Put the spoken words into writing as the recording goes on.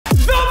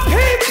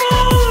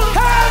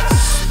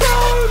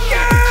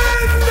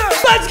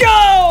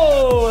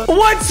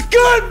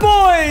good,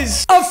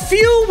 boys? A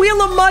few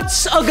Wheel of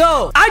Mutts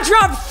ago, I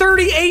dropped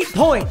 38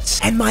 points,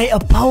 and my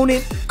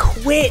opponent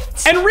quit.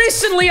 And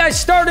recently, I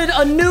started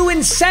a new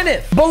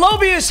incentive.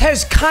 Belovius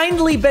has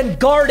kindly been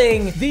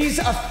guarding these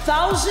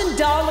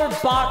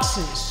 $1,000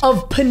 boxes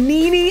of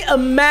Panini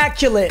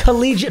Immaculate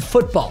Collegiate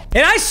Football.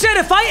 And I said,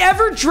 if I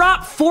ever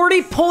drop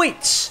 40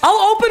 points,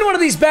 I'll open one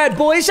of these bad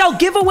boys. I'll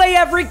give away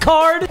every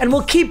card, and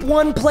we'll keep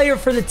one player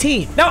for the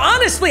team. Now,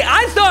 honestly,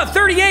 I thought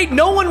 38,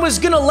 no one was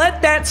gonna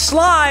let that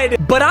slide,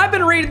 but I've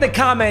been reading the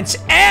comments.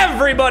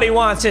 Everybody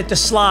wants it to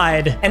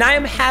slide, and I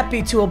am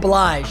happy to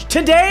oblige.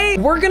 Today,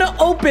 we're gonna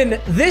open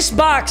this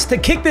box to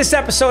kick this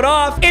episode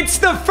off. It's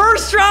the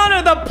first round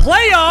of the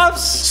playoffs,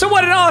 so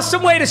what an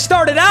awesome way to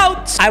start it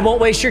out. I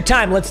won't waste your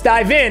time. Let's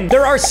dive in.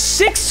 There are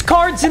 6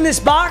 cards in this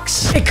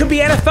box. It could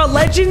be NFL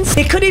legends.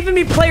 It could even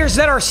be players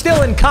that are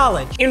still in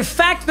college. In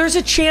fact, there's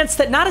a chance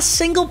that not a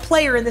single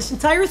player in this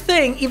entire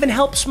thing even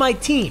helps my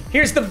team.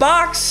 Here's the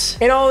box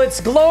in all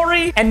its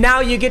glory, and now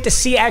you get to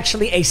see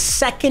actually a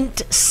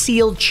second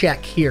seal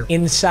check here.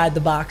 Inside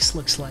the box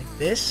looks like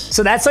this.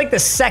 So that's like the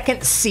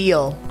second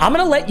seal. I'm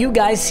gonna let you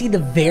guys see the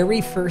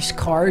very first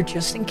card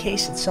just in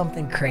case it's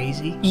something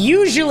crazy.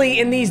 Usually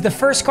in these, the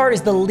first card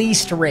is the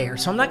least rare,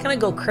 so I'm not gonna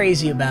go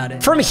crazy about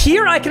it. From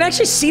here, I can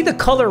actually see the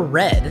color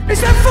red.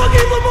 Is that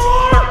fucking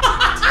Lamar?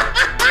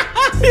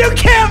 You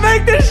can't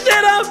make this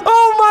shit up.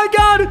 Oh my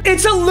God.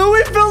 It's a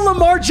Louisville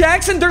Lamar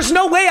Jackson. There's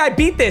no way I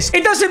beat this.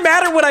 It doesn't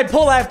matter what I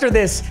pull after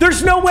this.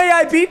 There's no way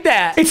I beat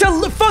that. It's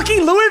a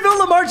fucking Louisville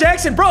Lamar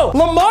Jackson. Bro,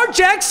 Lamar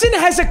Jackson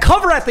has a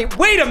cover athlete.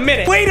 Wait a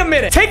minute. Wait a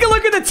minute. Take a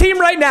look at the team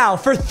right now.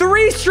 For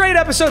 3 straight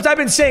episodes, I've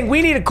been saying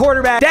we need a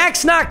quarterback.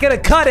 Dak's not going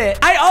to cut it.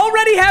 I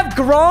already have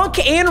Gronk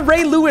and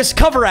Ray Lewis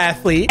cover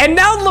athlete. And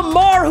now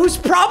Lamar, who's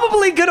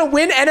probably going to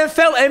win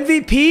NFL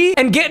MVP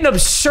and get an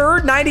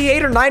absurd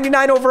 98 or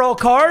 99 overall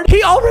card.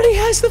 He already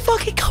has the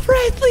fucking cover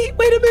athlete.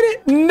 Wait a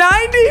minute.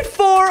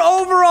 94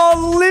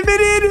 overall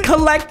limited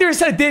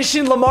collector's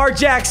edition Lamar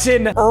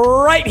Jackson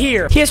right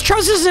here. He has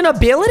trust in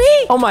ability?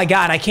 Oh my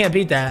God, I can't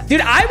beat that.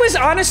 Dude, I was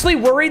honestly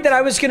worried that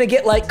I was going to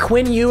get like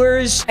Quinn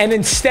Ewers, and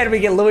instead we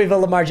get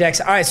Louisville Lamar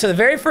Jackson. All right, so the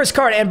very first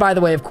card, and by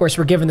the way, of course,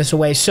 we're giving this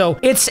away. So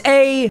it's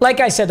a, like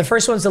I said, the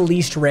first one's the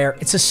least rare.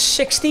 It's a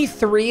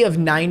 63 of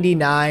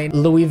 99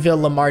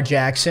 Louisville Lamar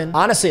Jackson.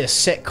 Honestly, a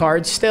sick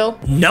card still.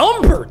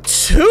 Number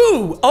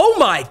 2. Oh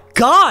my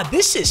God,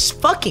 this is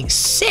fucking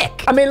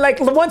sick. I mean, like,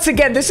 once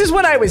again, this is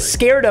what I was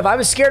scared of. I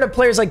was scared of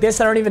players like this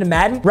that aren't even in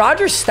Madden.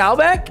 Roger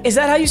Staubach, is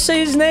that how you say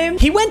his name?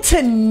 He went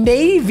to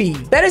Navy.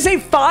 That is a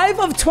 5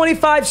 of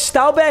 25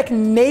 Staubach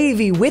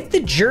Navy with the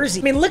jersey.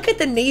 I mean, look at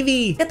the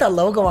Navy. Get the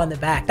logo on the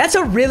back. That's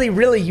a really,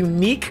 really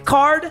unique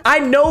card. I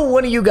know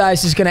one of you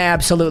guys is going to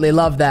absolutely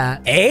love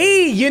that.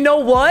 Hey, you know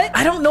what?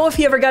 I don't know if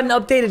he ever got an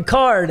updated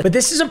card, but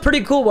this is a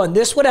pretty cool one.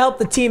 This would help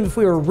the team if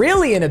we were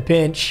really in a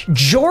pinch.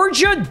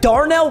 Georgia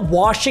Darnell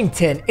Washington.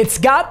 It's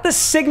got the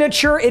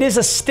signature. It is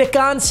a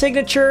stick-on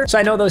signature. So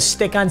I know those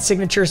stick-on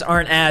signatures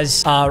aren't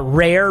as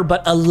rare,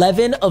 but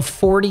 11 of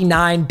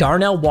 49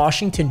 Darnell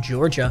Washington,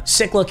 Georgia.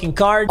 Sick-looking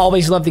card.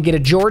 Always love to get a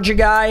Georgia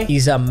guy.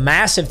 He's a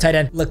massive tight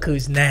end. Look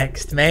who's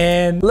next,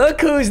 man.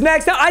 Look who's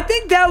next. Now, I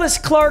think Dallas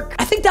Clark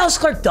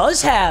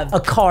does have a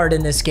card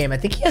in this game. I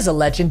think he has a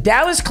legend.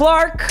 Dallas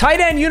Clark, tight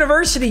end,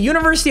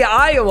 University of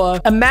Iowa.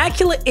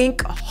 Immaculate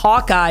Ink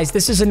Hawkeyes.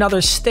 This is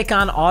another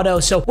stick-on auto.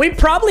 So we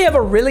probably have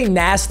a really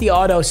nasty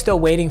auto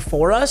still waiting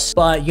for us,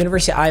 but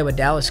University of Iowa,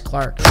 Dallas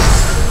Clark.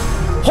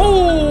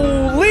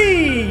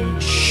 Holy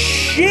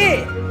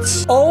shit.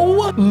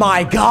 Oh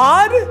my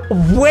God.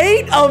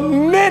 Wait a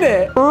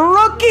minute.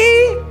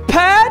 Rookie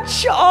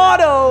patch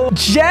auto.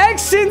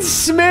 Jackson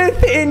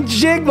Smith in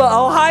Jigba,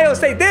 Ohio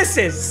State. This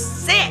is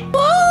sick.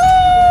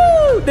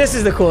 Woo! This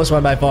is the coolest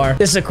one by far.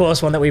 This is the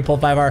coolest one that we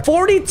pulled by far.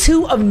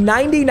 42 of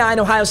 99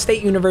 Ohio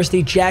State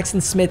University, Jackson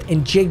Smith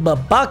and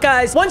Jigba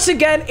Buckeyes. Once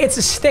again, it's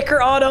a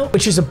sticker auto,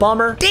 which is a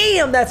bummer.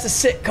 Damn, that's a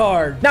sick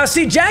card. Now,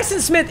 see,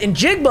 Jackson Smith and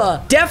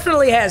Jigba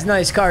definitely has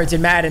nice cards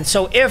in Madden.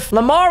 So if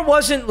Lamar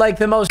wasn't like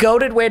the most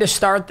goated way to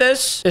start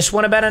this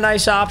would have been a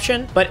nice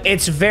option, but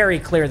it's very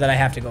clear that I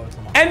have to go with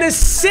Lamar. And the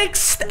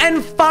 6th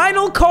and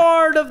final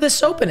card of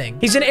this opening.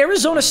 He's an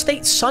Arizona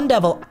State Sun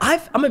Devil. I'm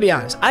gonna be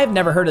honest, I've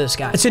never heard of this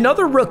guy. It's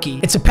another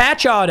rookie. It's a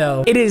patch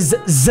auto. It is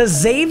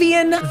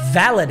Zazavian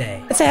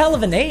Valade. That's a hell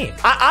of a name.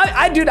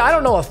 Dude, I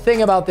don't know a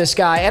thing about this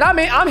guy. And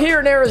I'm here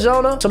in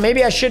Arizona, so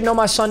maybe I should know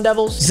my Sun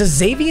Devils.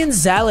 Zazavian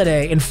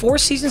Valade. In 4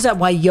 seasons at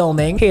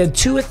Wyoming, he had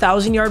 2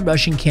 1,000-yard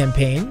rushing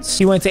campaigns.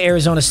 He went to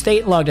Arizona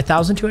State, logged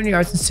 1,200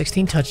 yards and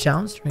 16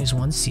 touchdowns during his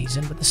 1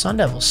 season with the Sun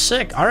Devils.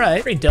 Sick. All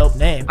right. Pretty dope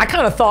name. I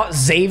kind of thought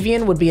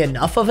Zavian would be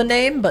enough of a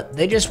name, but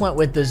they just went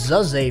with the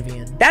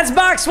Zazavian. That's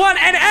box 1.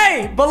 And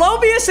hey,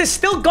 Belovius is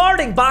still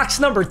guarding box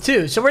number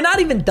 2. So we're not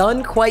even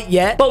done quite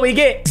yet, but we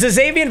get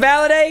Zazavian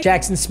Valade,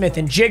 Jackson Smith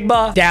and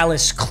Jigba,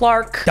 Dallas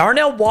Clark,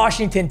 Darnell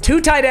Washington, 2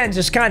 tight ends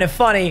is kind of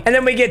funny. And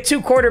then we get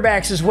 2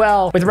 quarterbacks as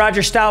well with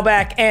Roger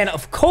Staubach. And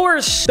of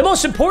course, the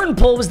most important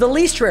pull was the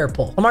least rare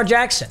pull, Lamar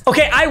Jackson.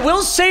 Okay, I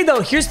will say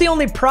though, here's the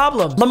only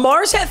problem.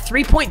 Lamar's at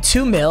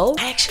 3.2 mil.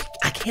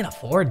 I can't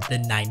afford the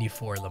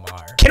 94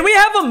 Lamar. Can we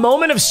have a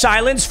moment of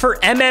silence for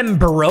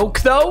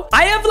Baroque, though?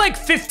 I have like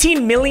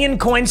 15 million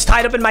coins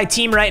tied up in my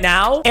team right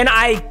now, and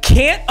I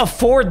can't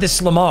afford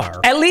this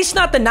Lamar. At least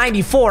not the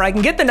 94. I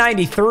can get the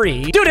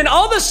 93. Dude, and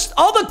all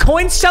the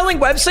coin selling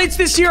websites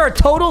this year are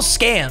total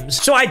scams.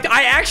 So I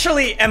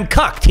actually am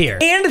cucked here.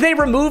 And they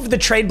removed the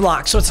trade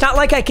block, so it's not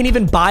like I can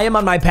even buy him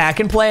on my pack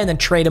and play and then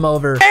trade him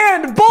over.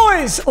 And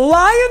boys,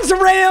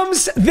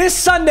 Lions-Rams this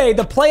Sunday,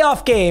 the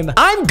playoff game.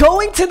 I'm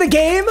going to the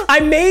game. I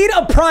made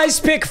a prize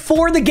pick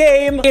for the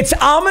game. It's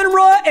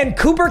Amon-Ra and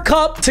Cooper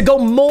Kupp to go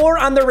more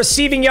on their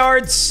receiving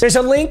yards. There's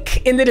a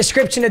link in the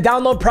description to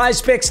download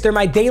prize picks. They're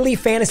my daily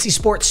fantasy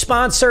sports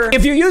sponsor.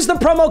 If you use the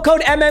promo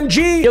code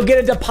MMG, you'll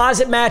get a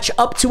deposit match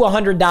up to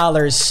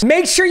 $100.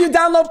 Make sure you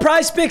download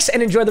prize picks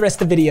and enjoy the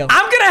rest of the video.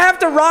 I'm gonna have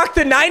to rock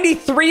the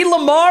 93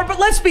 Lamar, but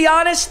let's be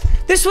honest,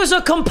 this was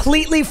a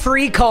completely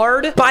free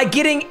card by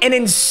getting an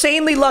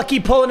insanely lucky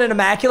pull in an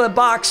immaculate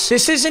box.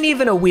 This isn't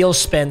even a wheel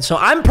spin, so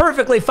I'm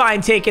perfectly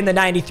fine taking the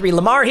 93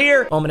 Lamar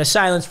here. Moment of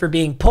silence for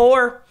being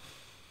poor.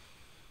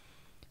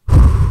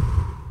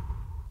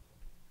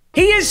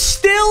 He is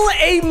still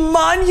a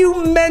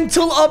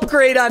monumental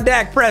upgrade on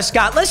Dak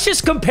Prescott. Let's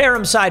just compare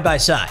them side by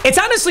side. It's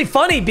honestly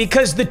funny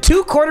because the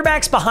two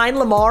quarterbacks behind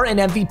Lamar in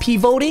MVP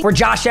voting were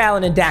Josh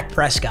Allen and Dak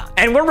Prescott.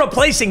 And we're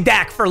replacing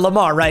Dak for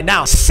Lamar right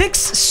now. 6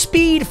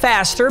 speed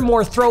faster,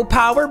 more throw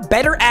power,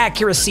 better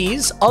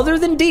accuracies other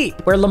than deep,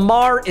 where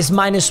Lamar is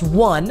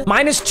 -1,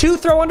 -2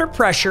 throw under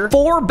pressure,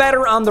 4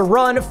 better on the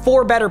run,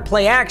 4 better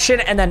play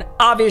action, and then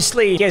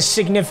obviously he has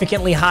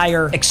significantly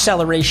higher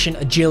acceleration,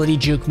 agility,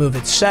 juke move,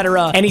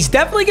 etc. And he's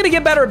definitely going to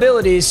get better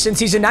abilities. Since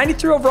he's a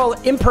 93 overall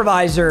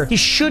improviser, he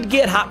should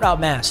get Hot Route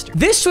Master.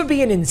 This would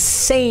be an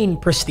insane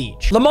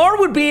prestige. Lamar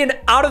would be an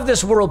out of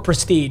this world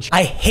prestige.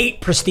 I hate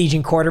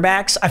prestiging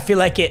quarterbacks. I feel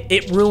like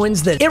it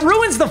ruins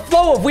the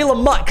flow of Wheel of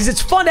MUT because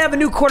it's fun to have a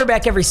new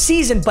quarterback every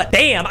season, but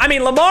damn, I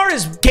mean, Lamar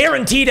is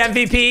guaranteed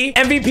MVP.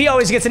 MVP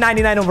always gets a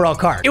 99 overall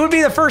card. It would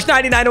be the first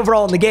 99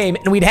 overall in the game,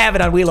 and we'd have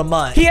it on Wheel of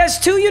MUT. He has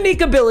 2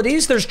 unique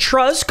abilities. There's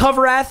Truz,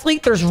 cover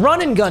athlete. There's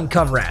run and gun,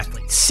 cover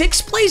athlete.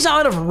 6 plays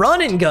on of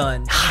run and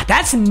gun.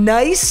 That's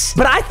nice,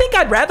 but I think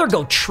I'd rather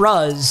go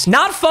Truz.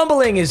 Not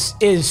fumbling is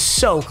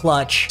so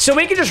clutch. So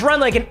we can just run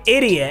like an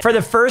idiot for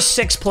the first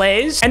 6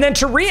 plays, and then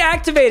to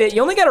reactivate it,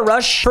 you only got to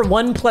rush for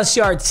 1+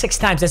 yards 6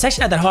 times. That's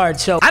actually not that hard,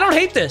 so I don't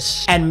hate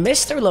this. And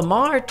Mr.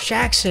 Lamar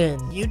Jackson,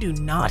 you do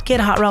not get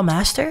Hot Route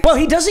Master? Well,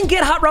 he doesn't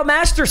get Hot Route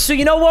Master, so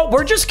you know what?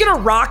 We're just gonna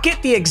rock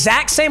it the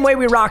exact same way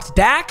we rocked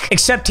Dak,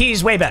 except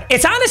he's way better.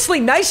 It's honestly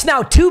nice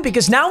now, too,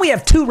 because now we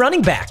have 2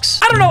 running backs.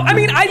 I don't know. I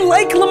mean, I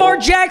like Lamar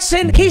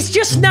Jackson. He's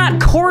just not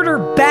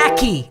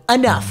quarterbacky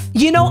enough.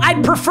 You know,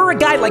 I'd prefer a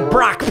guy like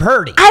Brock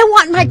Purdy. I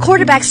want my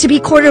quarterbacks to be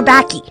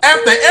quarterbacky.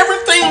 After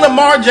everything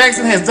Lamar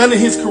Jackson has done in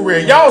his career,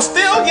 y'all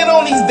still get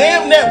on these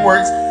damn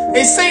networks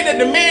and say that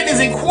the man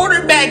isn't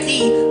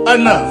quarterbacky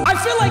enough. I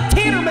feel like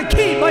Tanner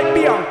McKee might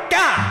be our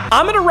guy.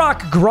 I'm gonna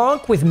rock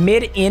Gronk with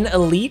mid-in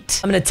elite.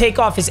 I'm gonna take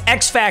off his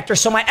X Factor.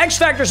 So my X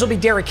Factors will be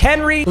Derrick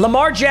Henry,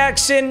 Lamar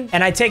Jackson,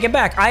 and I take it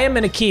back. I am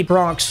gonna keep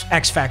Gronk's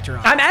X Factor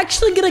on. I'm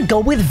actually gonna go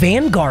with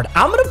Vanguard.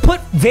 I'm gonna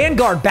put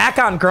Vanguard back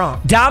on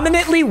Gronk.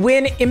 Dominantly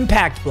win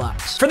impact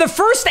blocks. For the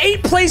first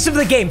 8 plays of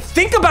the game,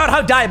 think about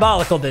how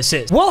diabolical this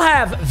is. We'll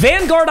have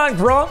Vanguard on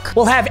Gronk,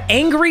 we'll have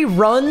Angry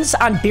Runs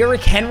on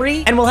Derrick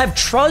Henry, and we'll have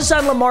Truz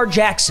on Lamar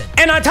Jackson.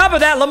 And on top of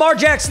that, Lamar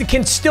Jackson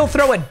can still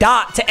throw a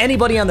dot to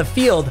anybody on the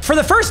field. For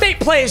the first 8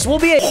 plays, we'll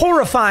be a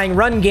horrifying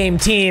run game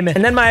team,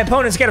 and then my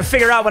opponent's got to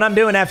figure out what I'm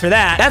doing after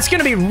that. That's going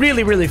to be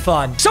really, really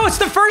fun. So it's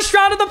the first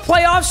round of the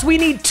playoffs. We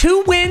need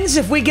 2 wins.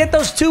 If we get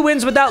those 2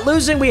 wins without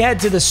losing, we head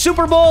to the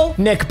Super Bowl.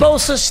 Nick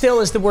Bosa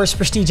still is the worst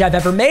prestige I've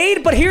ever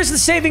made, but here's the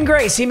saving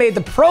grace. He made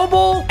the Pro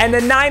Bowl, and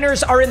the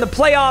Niners are in the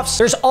playoffs.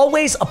 There's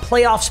always a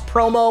playoffs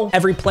promo.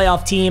 Every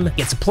playoff team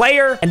gets a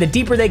player, and the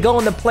deeper they go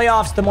in the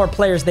playoffs, the more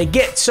players they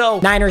get. So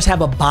Niners have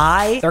a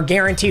bye. They're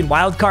guaranteed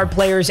wildcard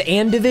players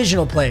and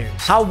divisional players.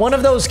 How one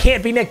of those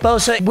can't be Nick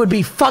Bosa would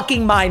be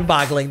fucking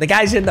mind-boggling. The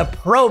guy's in the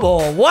Pro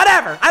Bowl.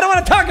 Whatever. I don't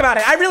want to talk about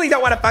it. I really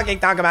don't want to fucking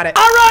talk about it.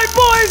 All right,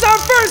 boys, our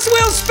first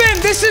wheel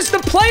spin. This is the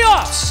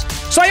playoffs.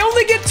 So I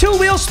only get 2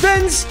 wheel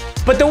spins,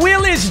 but the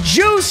wheel is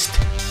juiced,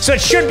 so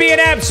it should be an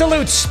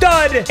absolute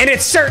stud, and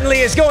it certainly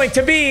is going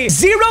to be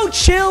Zero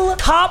Chill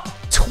Top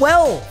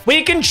 12.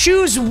 We can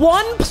choose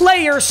 1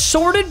 player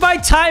sorted by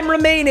time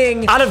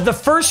remaining out of the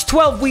first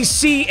 12 we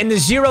see in the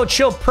Zero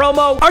Chill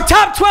promo. Our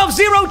top 12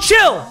 Zero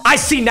Chill. I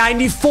see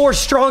 94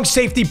 strong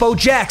safety Bo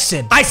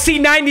Jackson. I see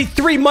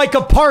 93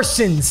 Micah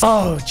Parsons.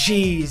 Oh,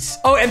 jeez.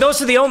 Oh, and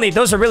those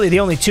are really the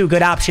only 2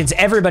 good options.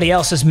 Everybody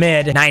else is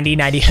mid. 90.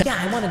 Yeah,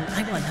 I want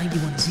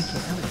 91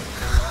 Ezekiel Elliott.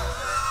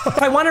 If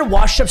I wanted a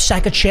washed up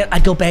sack of shit,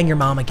 I'd go bang your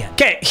mom again.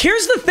 Okay,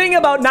 here's the thing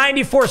about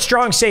 94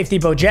 strong safety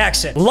Bo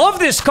Jackson. Love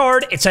this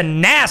card. It's a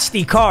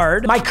nasty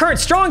card. My current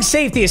strong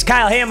safety is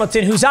Kyle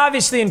Hamilton, who's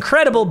obviously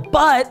incredible,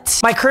 but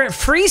my current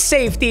free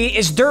safety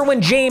is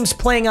Derwin James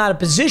playing out of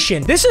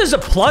position. This is a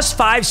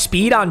 +5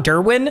 speed on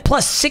Derwin,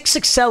 +6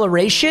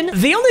 acceleration.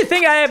 The only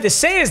thing I have to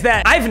say is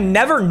that I've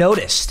never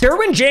noticed.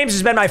 Derwin James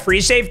has been my free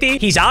safety.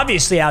 He's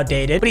obviously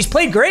outdated, but he's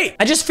played great.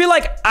 I just feel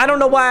like I don't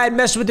know why I'd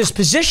mess with this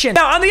position.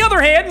 Now, on the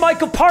other hand,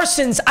 Micah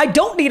Parsons, I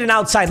don't need an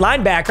outside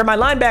linebacker. My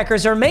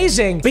linebackers are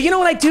amazing. But you know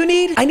what I do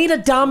need? I need a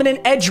dominant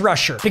edge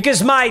rusher,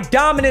 because my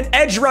dominant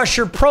edge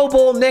rusher, Pro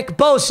Bowl Nick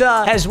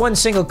Bosa, has one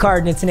single card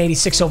and it's an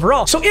 86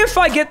 overall. So if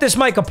I get this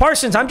Micah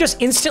Parsons, I'm just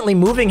instantly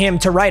moving him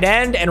to right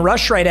end and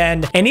rush right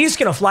end, and he's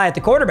gonna fly at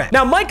the quarterback.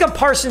 Now, Micah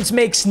Parsons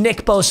makes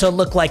Nick Bosa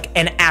look like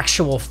an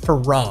actual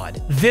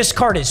fraud. This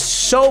card is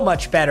so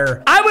much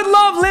better. I would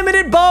love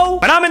limited Bo,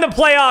 but I'm in the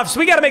playoffs.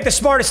 We gotta make the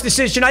smartest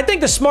decision. I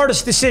think the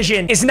smartest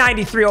decision is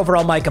 93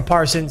 overall Micah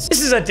Parsons.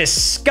 This is a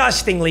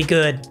disgustingly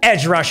good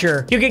edge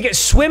rusher. You can get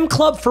Swim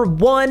Club for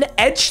 1,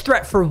 Edge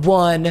Threat for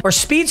 1, or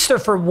Speedster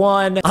for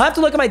 1. I'll have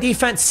to look at my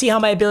defense, see how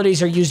my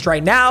abilities are used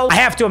right now. I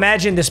have to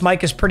imagine this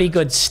Mike is pretty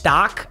good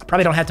stock. I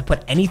probably don't have to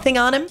put anything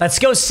on him. Let's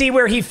go see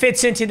where he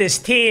fits into this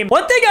team.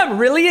 One thing I'm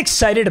really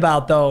excited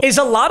about, though, is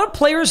a lot of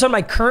players on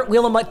my current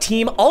Wheel of Mutt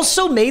team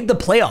also made the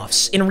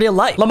playoffs in real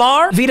life.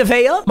 Lamar, Vita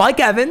Vea, Mike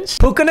Evans,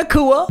 Puka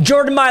Nacua,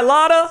 Jordan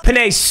Mailata,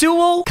 Penei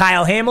Sewell,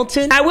 Kyle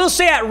Hamilton. I will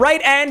say at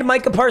right end,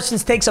 Micah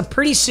Parsons takes a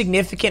pretty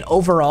significant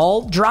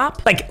overall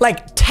drop.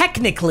 Like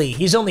technically,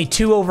 he's only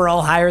 2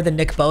 overall higher than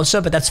Nick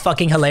Bosa, but that's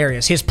fucking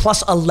hilarious. He has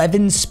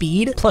 +11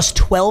 speed,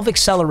 +12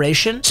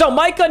 acceleration. So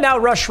Micah now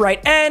rush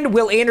right end,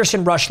 Will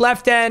Anderson rush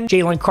left end,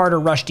 Jalen Carter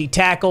rush D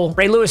tackle.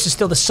 Ray Lewis is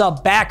still the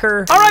sub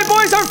backer. All right,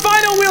 boys, our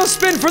final wheel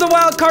spin for the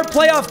wild card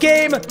playoff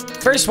game.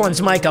 First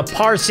one's Micah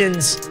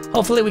Parsons.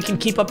 Hopefully we can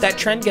keep up that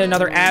trend, get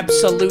another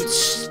absolute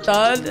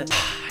stud.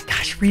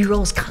 Gosh,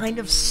 rerolls kind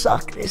of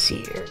suck this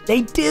year.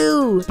 They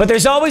do. But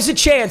there's always a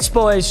chance,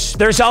 boys.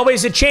 There's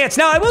always a chance.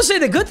 Now, I will say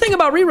the good thing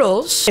about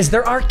rerolls is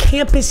there are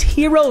Campus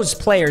Heroes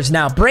players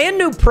now. Brand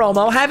new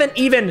promo.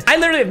 I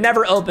literally have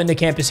never opened a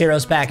Campus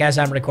Heroes pack as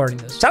I'm recording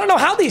this. So I don't know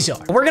how these are.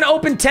 We're going to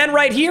open 10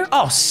 right here.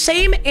 Oh,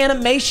 same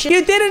animation.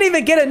 You didn't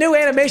even get a new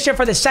animation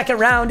for the second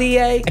round,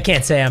 EA. I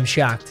can't say I'm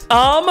shocked.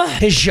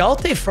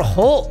 Hijalte for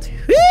Holt.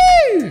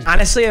 Woo!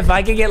 Honestly, if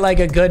I could get like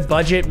a good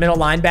budget middle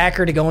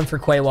linebacker to go in for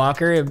Quay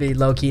Walker, it'd be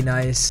low-key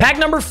nice. Pack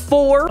number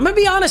 4. I'm gonna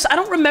be honest, I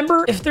don't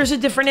remember if there's a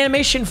different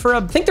animation for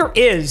I think there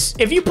is.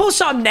 If you pull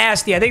something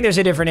nasty, I think there's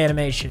a different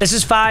animation. This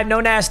is 5,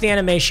 no nasty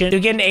animation. You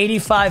get an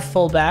 85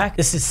 fullback.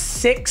 This is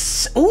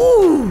 6.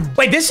 Ooh.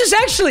 Wait, this is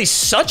actually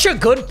such a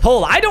good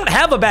pull. I don't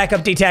have a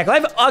backup D-tackle. I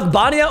have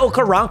Agbania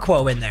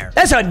Okoronkwo in there.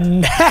 That's a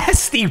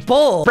nasty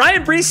pull.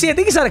 Brian Breesy, I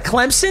think he's out of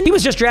Clemson. He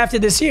was just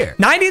drafted this year.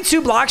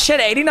 92 block shed,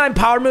 89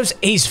 power moves.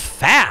 He's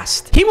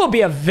fast. He will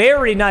be a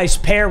very nice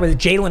pair with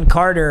Jalen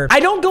Carter. I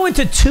don't go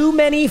into too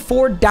many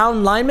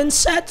 4-down lineman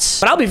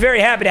sets, but I'll be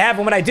very happy to have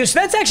him when I do. So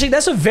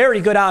that's a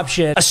very good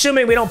option,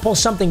 assuming we don't pull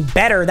something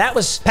better. That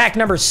was pack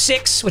number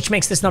 6, which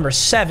makes this number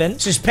 7.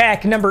 This is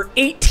pack number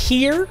 8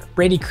 here.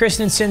 Brady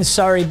Christensen,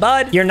 sorry,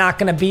 bud. You're not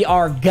going to be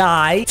our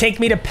guy. Take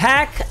me to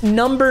pack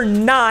number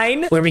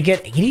 9, where we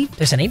get 80.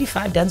 There's an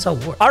 85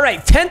 Denzel Ward. All right,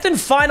 10th and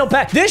final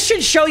pack. This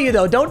should show you,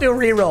 though. Don't do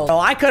reroll. Oh,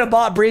 I could have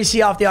bought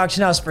Breesy off the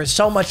auction house for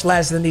so much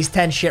less than these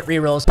 10 shit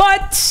rerolls.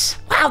 But,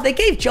 wow, they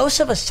gave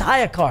Joseph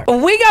Asaya card.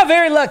 We got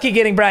very lucky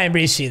getting Brian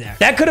Breesy there.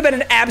 That could have been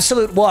an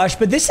absolute wash,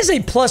 but this is a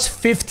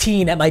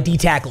 +15 at my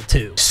D-tackle,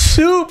 too.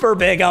 Super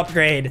big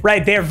upgrade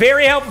right there.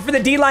 Very helpful for the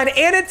D-line,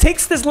 and it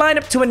takes this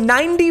lineup to a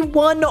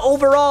 91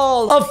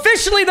 overall.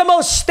 Officially the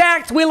most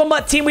stacked Wheel of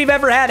Mutt team we've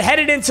ever had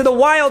headed into the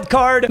wild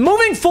card.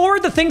 Moving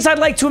forward, the things I'd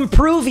like to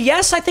improve.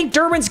 Yes, I think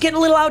Derwin's getting a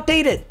little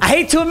outdated. I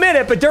hate to admit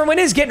it, but Derwin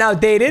is getting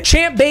outdated.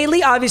 Champ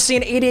Bailey, obviously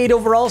an 88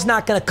 overall, is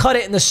not going to cut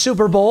it in the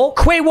Super Bowl.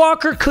 Quay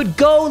Walker could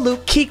go.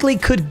 Luke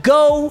Kuechly could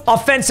go.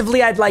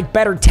 Offensively, I'd like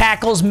better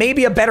tackles,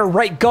 maybe a better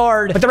right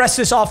guard, but the rest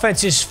of this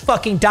offense is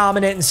fucking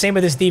dominant, and same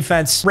with this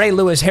defense. Ray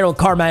Lewis, Harold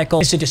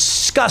Carmichael. It's a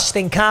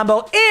disgusting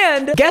combo.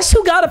 And guess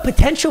who got a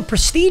potential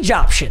prestige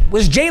option?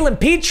 Was Jalen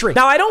Petrie.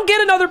 Now, I don't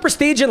get another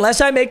prestige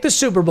unless I make the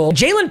Super Bowl.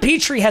 Jalen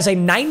Petrie has a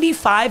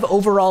 95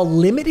 overall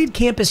limited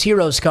Campus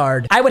Heroes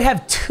card. I would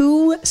have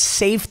 2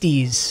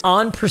 safeties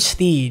on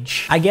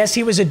prestige. I guess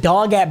he was a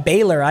dog at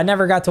Baylor. I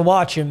never got to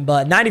watch him,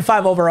 but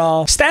 95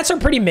 overall. Stats are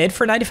pretty mid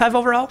for 95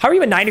 overall. How are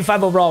you a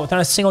 95 overall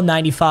without a single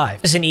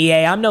 95? Listen,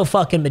 EA, I'm no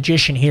fucking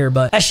magician here,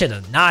 but that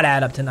should not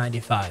add up to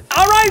 95.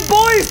 All right,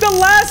 boys, the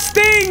last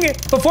thing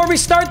before we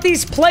start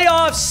these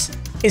playoffs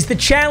is the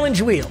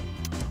challenge wheel.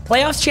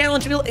 Playoffs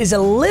challenge wheel is a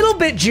little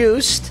bit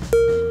juiced.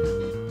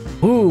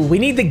 Ooh, we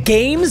need the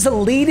game's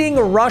leading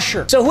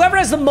rusher. So whoever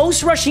has the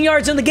most rushing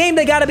yards in the game,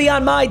 they got to be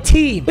on my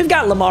team. We've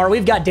got Lamar.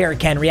 We've got Derrick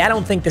Henry. I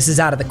don't think this is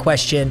out of the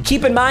question.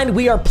 Keep in mind,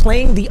 we are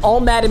playing the All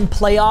Madden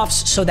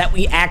playoffs so that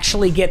we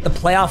actually get the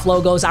playoff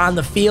logos on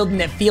the field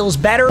and it feels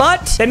better.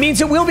 But that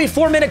means it will be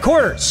 4-minute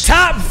quarters.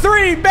 Top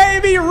 3,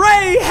 baby.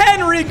 Ray,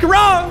 Henry,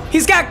 Gronk.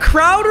 He's got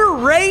Crowder,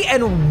 Ray,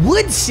 and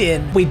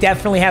Woodson. We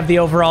definitely have the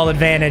overall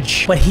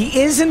advantage. But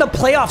he is in the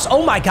playoffs.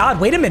 Oh my God.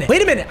 Wait a minute.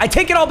 Wait a minute. I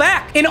take it all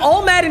back. In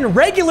All Madden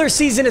regular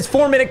season, it's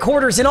 4-minute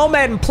quarters. In All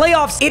Madden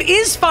playoffs, it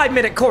is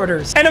 5-minute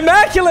quarters. An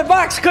immaculate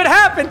box could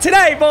happen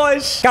today,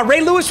 boys. Got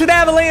Ray Lewis with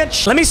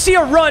Avalanche. Let me see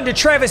a run to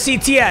Travis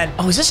Etienne.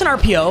 Oh, is this an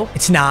RPO?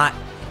 It's not.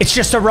 It's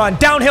just a run.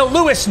 Downhill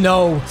Lewis.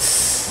 No.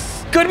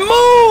 Good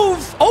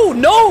move. Oh,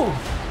 no.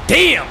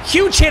 Damn.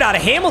 Huge hit out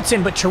of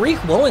Hamilton, but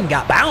Tariq Woolen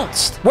got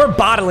bounced. We're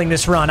bottling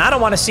this run. I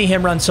don't want to see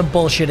him run some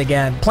bullshit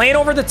again. Playing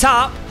over the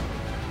top.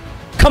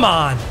 Come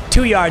on.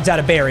 2 yards out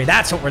of Barry.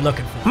 That's what we're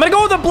looking for. I'm going to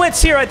go with a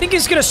blitz here. I think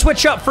he's going to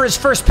switch up for his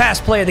first pass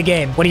play of the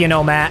game. What do you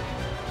know, Matt?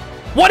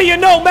 What do you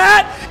know,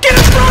 Matt? Get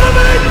in front of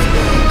it!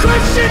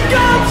 Christian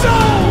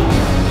Gonzo!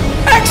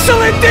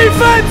 Excellent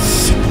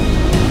defense!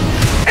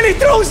 And he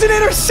throws an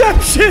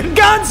interception.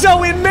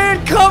 Gonzo in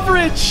man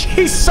coverage.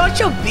 He's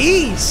such a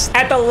beast.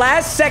 At the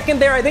last second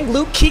there, I think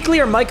Luke Kuechly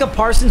or Micah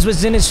Parsons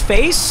was in his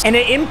face, and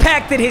it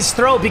impacted his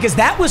throw because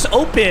that was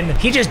open.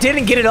 He just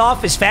didn't get it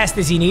off as fast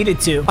as he needed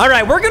to. All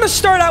right, we're going to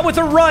start out with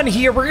a run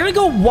here. We're going to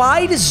go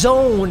wide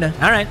zone.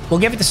 All right, we'll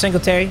give it to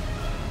Singletary.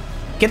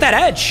 Get that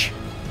edge.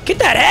 Get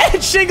that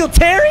edge,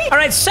 Singletary. All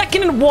right,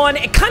 2nd and 1.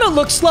 It kind of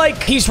looks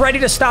like he's ready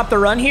to stop the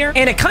run here,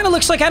 and it kind of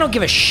looks like I don't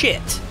give a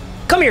shit.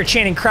 Come here,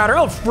 Channing Crowder.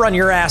 I'll run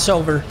your ass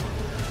over.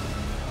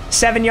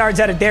 7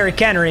 yards out of Derrick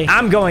Henry.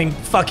 I'm going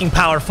fucking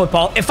power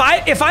football. If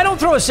I don't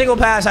throw a single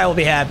pass, I will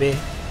be happy.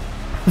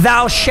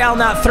 Thou shalt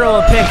not throw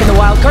a pick in the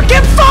wild card.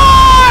 Get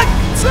fucked!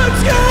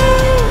 Let's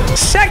go!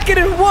 2nd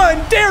and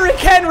 1. Derrick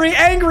Henry,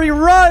 angry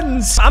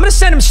runs. I'm going to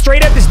send him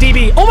straight at this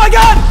DB. Oh, my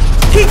God.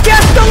 He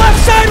guessed the left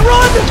side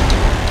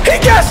run. He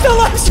guessed the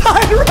left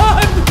side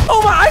run.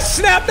 Oh, my. I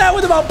snapped that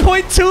with about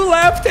 0.2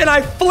 left, and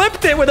I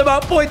flipped it with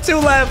about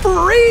 0.2 left.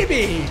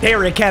 Freebie.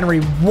 Derrick Henry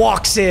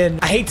walks in.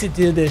 I hate to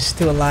do this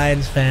to a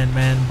Lions fan,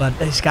 man, but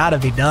it's got to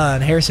be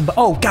done. Harrison.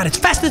 Oh, God, it's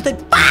faster than...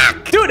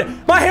 Fuck!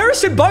 Dude, my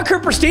Harrison Bunker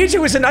prestige,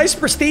 it was a nice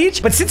prestige,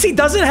 but since he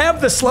doesn't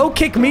have the slow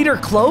kick meter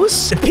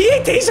close, the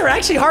PATs are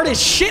actually hard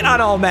as shit on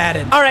All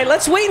Madden. All right,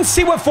 let's wait and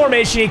see what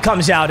formation he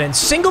comes out in.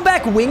 Single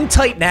back wing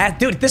tight nat.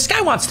 Dude, this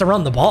guy wants to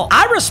run the ball.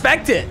 I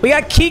respect it. We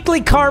got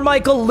Kuechly,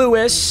 Carmichael,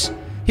 Lewis.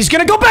 He's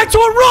going to go back to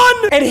a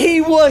run. And he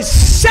was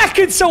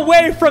seconds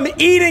away from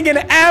eating an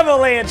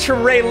avalanche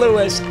from Ray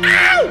Lewis.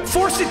 Ow!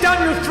 Force it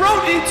down your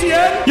throat,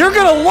 Etienne. You're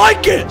going to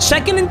like it.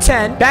 2nd and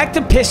 10. Back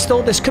to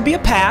pistol. This could be a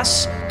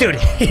pass. Dude,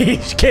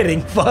 he's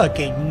getting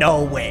fucking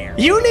nowhere.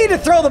 You need to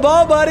throw the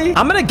ball, buddy.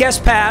 I'm going to guess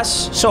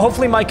pass. So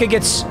hopefully Micah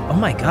gets... Oh,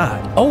 my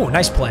God. Oh,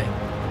 nice play.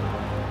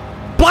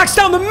 Blocks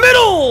down the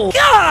middle.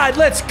 God,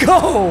 let's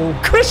go.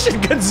 Christian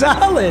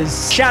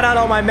Gonzalez. Shout out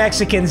all my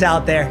Mexicans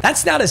out there.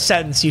 That's not a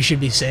sentence you should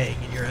be saying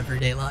in your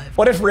everyday life.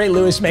 What if Ray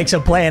Lewis makes a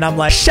play and I'm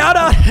like, shout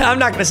out? I'm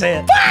not going to say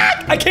it.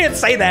 Fuck! I can't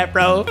say that,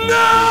 bro.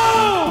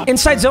 No!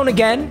 Inside zone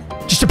again.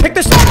 Just to pick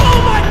this up.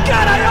 Oh, my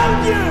God, I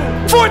own you.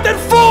 4th and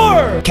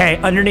 4. Okay,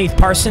 underneath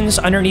Parsons,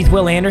 underneath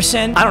Will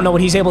Anderson. I don't know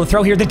what he's able to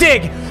throw here. The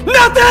dig.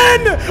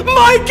 Nothing!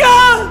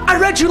 Micah! I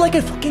read you like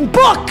a fucking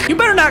book. You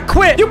better not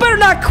quit. You better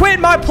not quit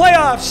my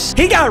playoffs.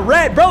 He got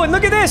red, bro, and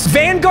look at this.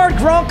 Vanguard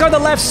Gronk on the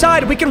left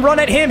side. We can run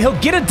at him. He'll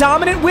get a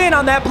dominant win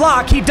on that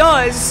block. He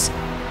does.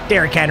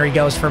 Derrick Henry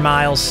goes for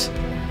miles.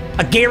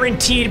 A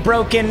guaranteed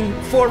broken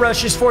 4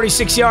 rushes,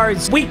 46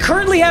 yards. We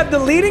currently have the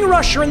leading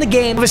rusher in the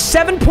game. With a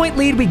 7-point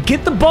lead, we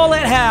get the ball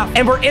at half,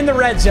 and we're in the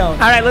red zone.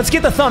 All right, let's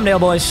get the thumbnail,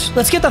 boys.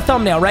 Let's get the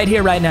thumbnail right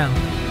here, right now.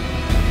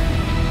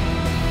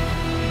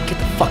 Get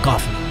the fuck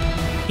off me.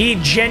 He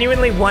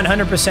genuinely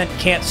 100%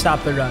 can't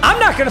stop the run. I'm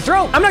not going to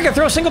throw. I'm not going to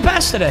throw a single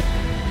pass today.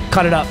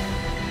 Cut it up.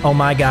 Oh,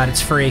 my God,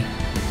 it's free.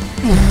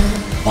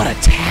 What a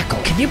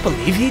tackle. Can you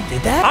believe he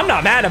did that? I'm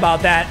not mad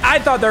about that. I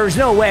thought there was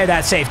no way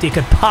that safety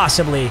could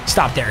possibly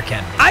stop Derrick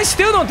Henry. I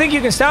still don't think you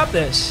can stop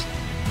this.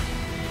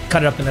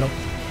 Cut it up the middle.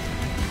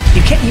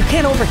 You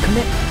can't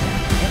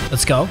overcommit.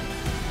 Let's go.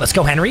 Let's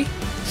go, Henry.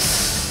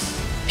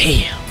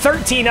 Damn.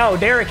 13-0.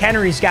 Derrick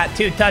Henry's got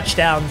 2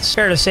 touchdowns.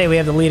 Fair to say we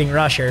have the leading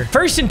rusher.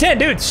 1st and 10.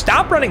 Dude,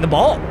 stop running the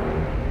ball.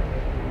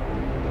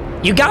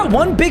 You got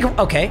one big...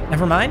 Okay,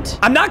 never mind.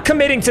 I'm not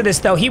committing to this,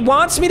 though. He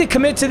wants me to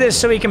commit to this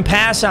so he can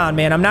pass on,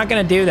 man. I'm not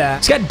going to do that.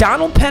 He's got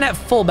Donald Penn at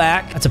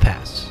fullback. That's a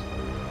pass.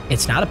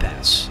 It's not a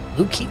pass.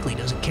 Luke Kuechly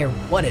doesn't care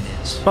what it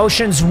is.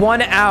 Motions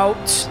 1 out.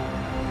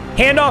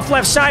 Handoff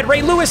left side.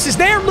 Ray Lewis is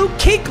there. Luke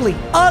Kuechly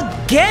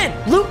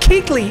again. Luke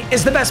Kuechly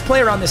is the best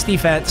player on this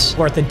defense.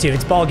 4th and 2.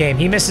 It's ball game.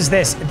 He misses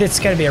this. This is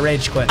going to be a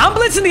rage quit. I'm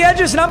blitzing the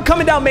edges, and I'm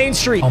coming down Main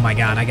Street. Oh, my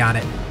God. I got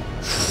it.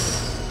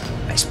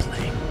 Nice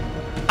play.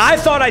 I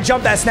thought I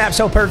jumped that snap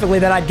so perfectly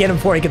that I'd get him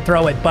before he could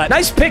throw it. But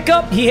nice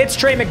pickup. He hits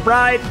Trey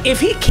McBride. If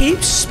he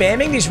keeps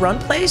spamming these run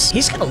plays,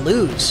 he's going to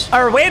lose.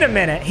 Or wait a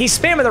minute. He's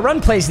spamming the run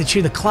plays to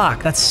chew the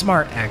clock. That's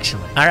smart,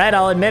 actually. All right,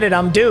 I'll admit it.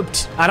 I'm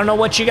duped. I don't know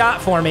what you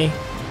got for me.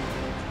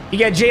 You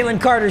got Jalen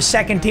Carter's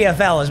second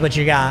TFL is what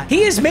you got.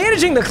 He is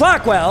managing the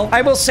clock well.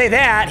 I will say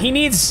that. He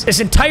needs this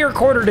entire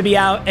quarter to be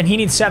out, and he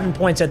needs 7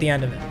 points at the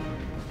end of it.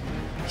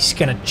 He's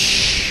gonna...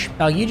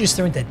 Oh, you just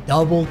threw into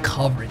double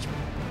coverage.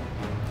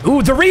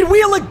 Ooh, the read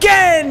wheel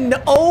again.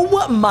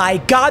 Oh my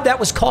God, that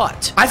was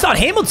caught. I thought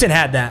Hamilton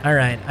had that. All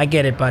right, I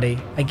get it, buddy.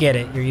 I get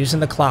it. You're using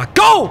the clock.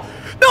 Go!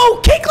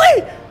 No,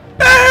 Kuechly!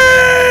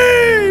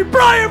 Hey!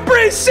 Brian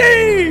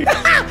Bracey!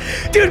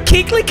 Dude,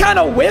 Kuechly kind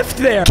of whiffed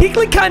there.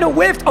 Kuechly kind of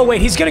whiffed. Oh, wait,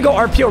 he's going to go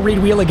RPO read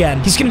wheel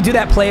again. He's going to do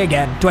that play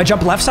again. Do I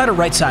jump left side or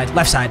right side?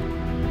 Left side.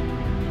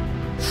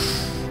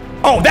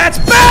 Oh, that's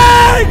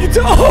bagged!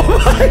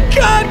 Oh my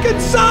God,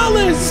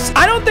 Gonzalez!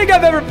 I don't think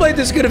I've ever played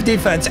this good of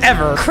defense,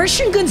 ever.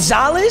 Christian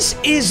Gonzalez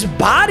is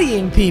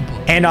bodying people.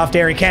 Handoff,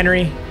 Derrick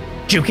Henry.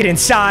 Juke it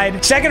inside.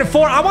 2nd and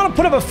 4. I want to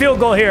put up a field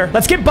goal here.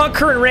 Let's get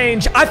Butker in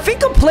range. I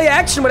think a play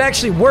action would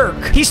actually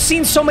work. He's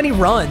seen so many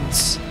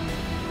runs.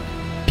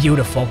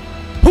 Beautiful.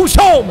 Who's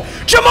home?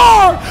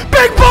 Jamar!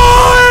 Big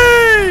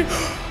boy!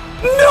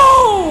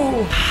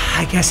 No!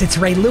 I guess it's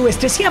Ray Lewis.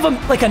 Does he have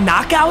like a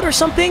knockout or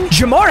something?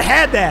 Jamar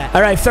had that.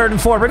 All right, 3rd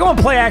and 4. We're going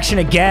play action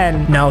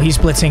again. No, he's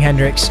blitzing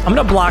Hendricks. I'm going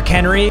to block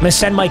Henry. I'm going to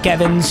send Mike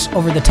Evans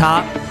over the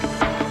top.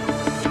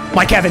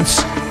 Mike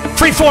Evans.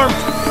 Free form.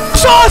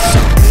 Sauce!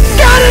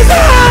 Got his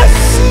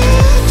ass!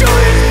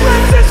 Julius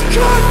Brents is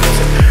cooked!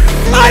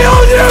 I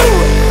own you!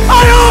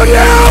 I own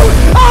you!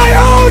 I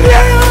own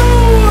you!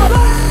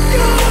 Let's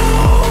go!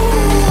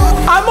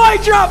 I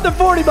might drop the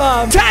 40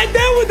 bomb.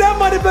 That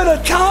might have been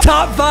a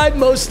top 5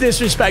 most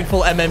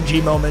disrespectful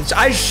MMG moments.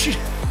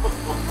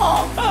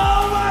 Oh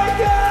my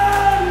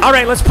God! All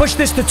right, let's push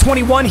this to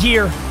 21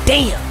 here.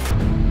 Damn.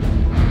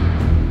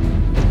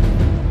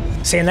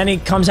 See, and then he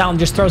comes out and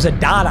just throws a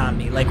dot on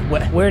me. Like,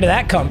 where did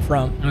that come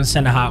from? I'm gonna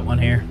send a hot one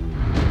here.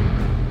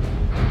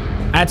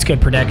 That's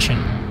good protection.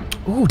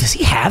 Ooh, does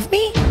he have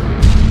me?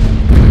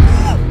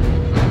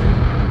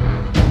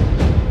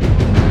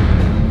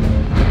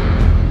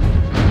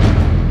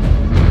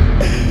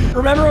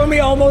 Remember when we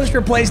almost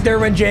replaced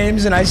Derwin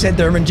James and I said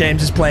Derwin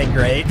James is playing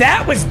great?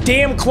 That was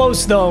damn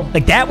close, though.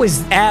 Like, that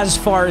was as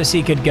far as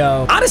he could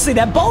go. Honestly,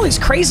 that ball is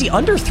crazy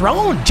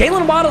underthrown.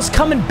 Jalen Waddle's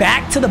coming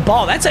back to the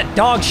ball. That's a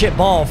dog shit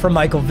ball from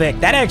Michael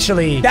Vick.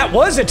 That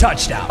was a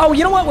touchdown. Oh,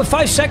 you know what? With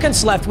 5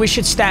 seconds left, we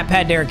should stat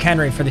pad Derrick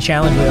Henry for the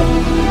challenge wheel.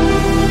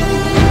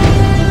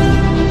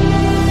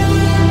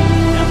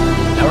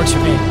 Works for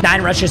me.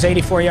 9 rushes,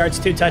 84 yards,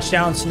 2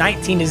 touchdowns,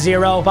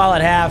 19-0. Ball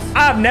at half.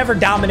 I've never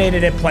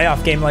dominated a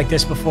playoff game like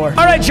this before.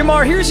 All right,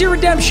 Jamar, here's your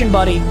redemption,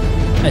 buddy.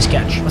 Nice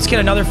catch. Let's get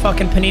another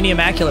fucking Panini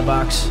Immaculate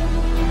box.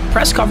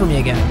 Press cover me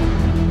again.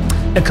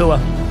 Nakua.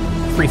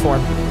 Free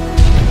form.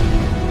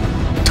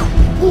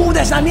 Ooh,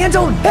 that's not in the end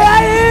zone.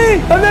 Hey,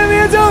 I'm in the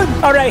end zone.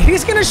 All right,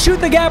 he's going to shoot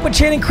the gap with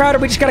Channing Crowder.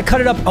 We just got to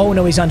cut it up. Oh,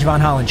 no, he's on Javon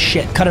Holland.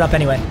 Shit, cut it up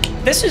anyway.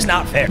 This is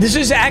not fair. This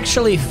is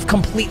actually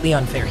completely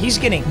unfair. He's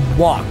getting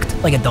walked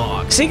like a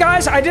dog. See,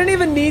 guys, I didn't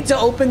even need to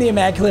open the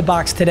Immaculate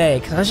box today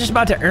because I was just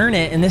about to earn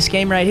it in this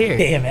game right here.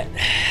 Damn it.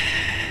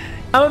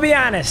 I'm gonna be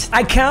honest.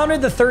 I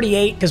counted the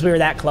 38 because we were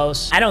that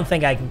close. I don't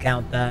think I can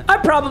count that. I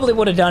probably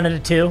would have done it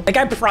at 2. Like,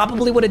 I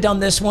probably would have done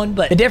this one,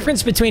 but the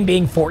difference between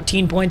being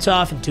 14 points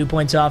off and 2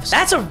 points off,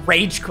 that's a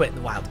rage quit in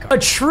the wild card. A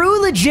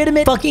true,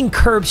 legitimate fucking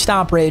curb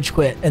stomp rage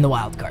quit in the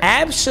wild card.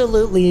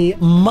 Absolutely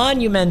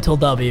monumental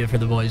W for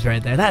the boys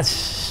right there. That's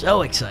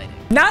so exciting.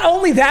 Not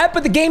only that,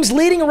 but the game's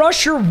leading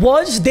rusher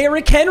was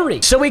Derrick Henry.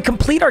 So we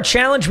complete our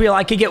challenge wheel.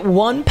 I could get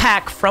 1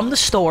 pack from the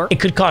store. It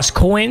could cost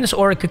coins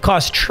or it could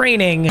cost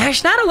training.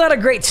 There's not a lot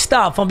of great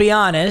stuff, I'll be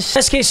honest.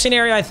 Best case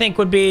scenario, I think,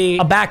 would be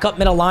a backup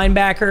middle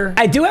linebacker.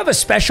 I do have a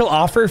special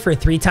offer for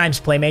 3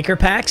 times playmaker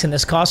packs, and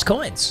this costs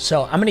coins.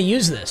 So I'm going to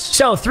use this.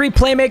 So 3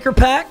 playmaker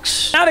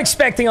packs. Not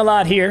expecting a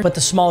lot here, but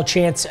the small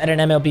chance at an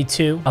MLB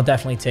 2, I'll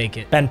definitely take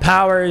it. Ben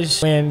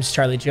Powers, Wims,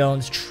 Charlie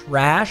Jones,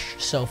 trash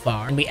so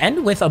far. And we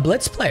end with a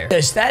blitz player.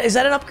 Is that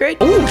an upgrade?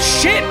 Oh,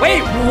 shit.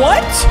 Wait,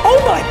 what? Oh,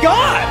 my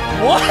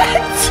God.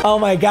 What? Oh,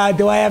 my God.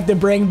 Do I have to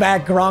bring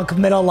back Gronk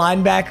middle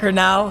linebacker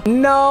now?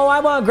 No, I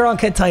want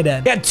Gronk at tight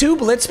end. Got 2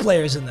 blitz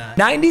players in that.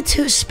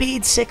 92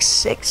 speed,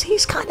 6'6".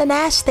 He's kind of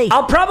nasty.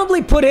 I'll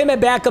probably put him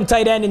at backup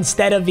tight end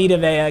instead of Vita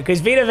Vea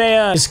because Vita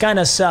Vea is kind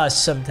of sus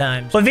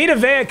sometimes. But Vita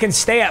Vea can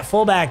stay at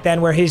fullback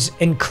then where he's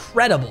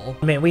incredible.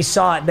 I mean, we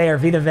saw it there.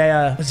 Vita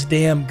Vea was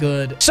damn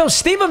good. So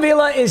Steve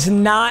Avila is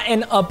not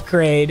an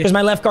upgrade because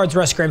my left guard's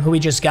Russ Grimm, who we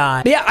just got.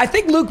 But yeah, I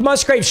think Luke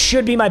Musgrave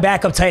should be my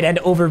backup tight end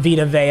over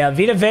Vita Vea.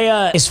 Vita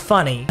Vea is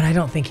funny, but I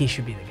don't think he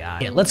should be the guy.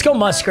 Yeah, let's go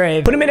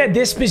Musgrave. Put him in at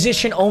this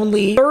position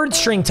only. 3rd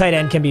string tight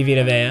end can be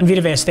Vita Vea. And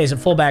Vita Vea stays at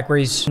fullback where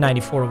he's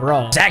 94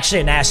 overall. It's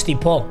actually a nasty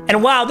pull.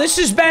 And wow, this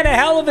has been a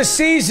hell of a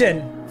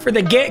season for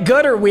the get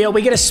gooder wheel.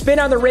 We get a spin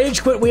on the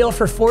rage quit wheel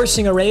for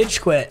forcing a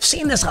rage quit.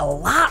 Seen this a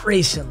lot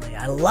recently.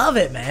 I love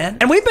it, man.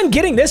 And we've been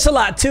getting this a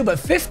lot too, but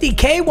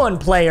 50K one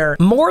player,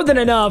 more than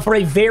enough for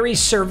a very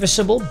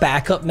serviceable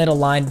backup middle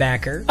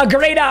linebacker. A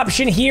great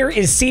option here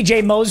is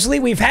CJ Mosley.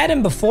 We've had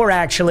him before,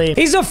 actually.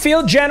 He's a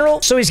field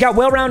general, so he's got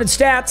well-rounded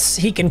stats.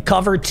 He can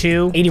cover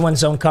too, 81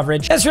 zone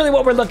coverage. That's really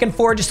what we're looking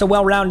for, just a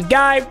well-rounded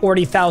guy,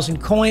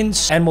 40,000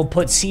 coins, and we'll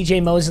put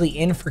CJ Mosley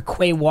in for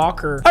Quay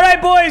Walker. All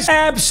right, boys,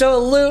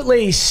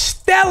 absolutely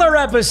stellar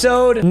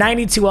episode.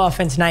 92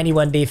 offense,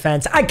 91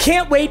 defense. I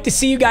can't wait to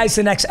see you guys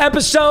in the next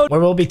episode where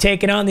we'll be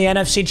taking on the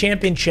NFC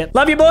Championship.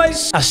 Love you,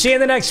 boys. I'll see you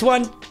in the next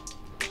one.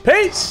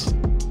 Peace.